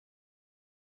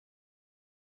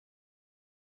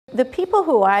The people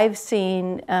who I've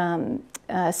seen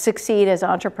succeed as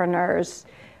entrepreneurs,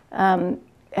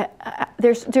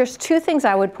 there's two things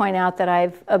I would point out that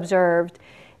I've observed,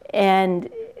 and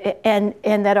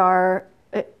that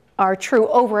are true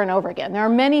over and over again. There are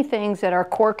many things that are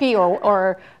quirky,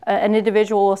 or an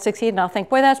individual will succeed, and I'll think,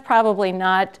 boy, that's probably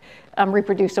not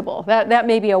reproducible. That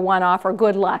may be a one-off or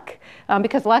good luck,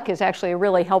 because luck is actually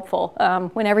really helpful.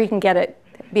 Whenever you can get it,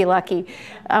 be lucky.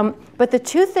 But the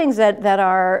two things that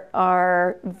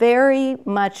are very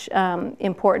much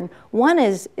important. One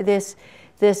is this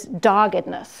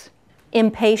doggedness,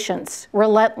 impatience,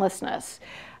 relentlessness.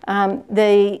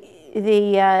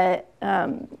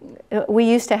 We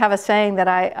used to have a saying that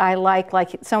I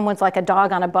like someone's like a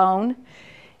dog on a bone.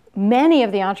 Many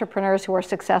of the entrepreneurs who are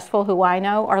successful, who I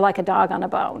know, are like a dog on a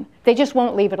bone. They just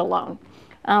won't leave it alone.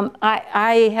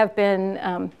 I have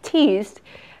been teased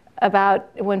about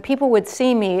when people would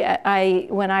see me.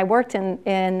 When I worked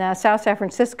in South San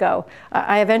Francisco,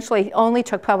 I eventually only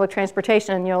took public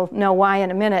transportation, and you'll know why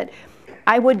in a minute.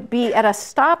 I would be at a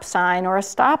stop sign or a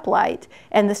stoplight,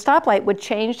 and the stoplight would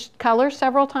change colors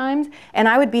several times, and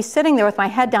I would be sitting there with my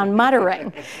head down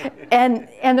muttering. And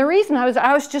the reason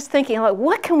I was just thinking, like,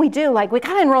 what can we do? Like, we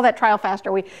got to enroll that trial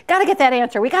faster. We got to get that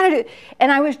answer. We got to do,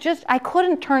 and I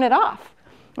couldn't turn it off.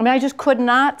 I mean, I just could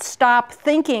not stop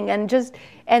thinking, and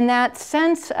that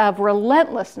sense of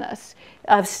relentlessness,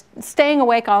 of staying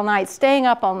awake all night, staying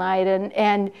up all night,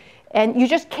 and you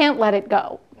just can't let it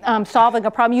go. Solving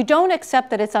a problem. You don't accept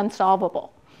that it's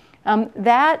unsolvable.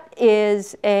 That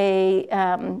is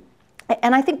and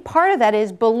I think part of that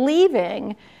is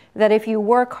believing that if you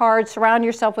work hard, surround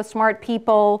yourself with smart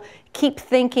people, keep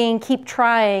thinking, keep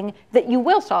trying, that you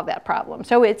will solve that problem.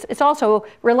 So it's also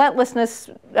relentlessness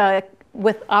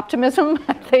with optimism,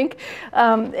 I think,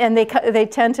 and they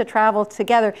tend to travel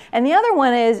together. And the other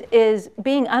one is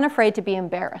being unafraid to be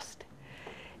embarrassed.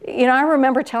 You know, I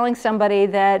remember telling somebody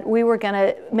that we were going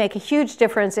to make a huge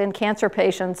difference in cancer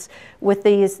patients with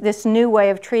this new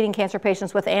way of treating cancer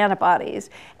patients with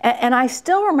antibodies. And I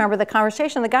still remember the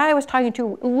conversation. The guy I was talking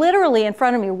to literally in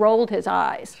front of me rolled his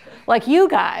eyes. Like, you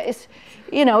guys,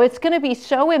 you know, it's going to be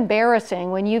so embarrassing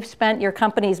when you've spent your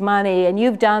company's money and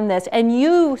you've done this. And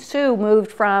you, Sue,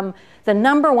 moved from the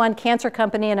 #1 cancer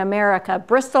company in America,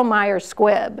 Bristol Myers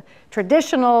Squibb,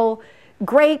 traditional,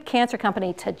 great cancer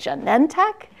company, to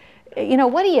Genentech. You know,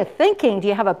 what are you thinking? Do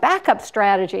you have a backup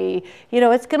strategy? You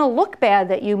know, it's going to look bad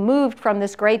that you moved from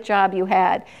this great job you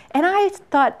had. And I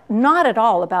thought not at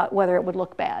all about whether it would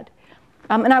look bad.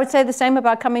 And I would say the same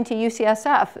about coming to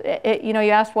UCSF. You know,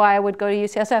 you asked why I would go to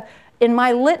UCSF. In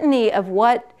my litany of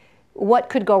what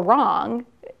could go wrong,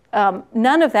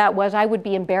 none of that was I would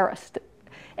be embarrassed.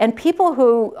 And people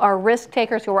who are risk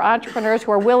takers, who are entrepreneurs,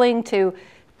 who are willing to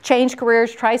change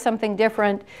careers, try something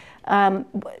different,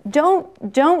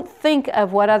 don't think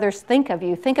of what others think of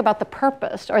you. Think about the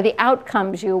purpose or the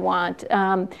outcomes you want.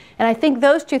 And I think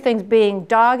those two things, being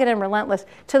dogged and relentless,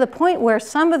 to the point where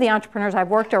some of the entrepreneurs I've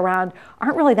worked around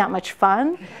aren't really that much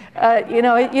fun. You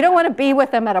know, you don't want to be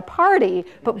with them at a party,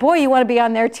 but boy, you want to be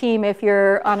on their team if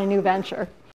you're on a new venture.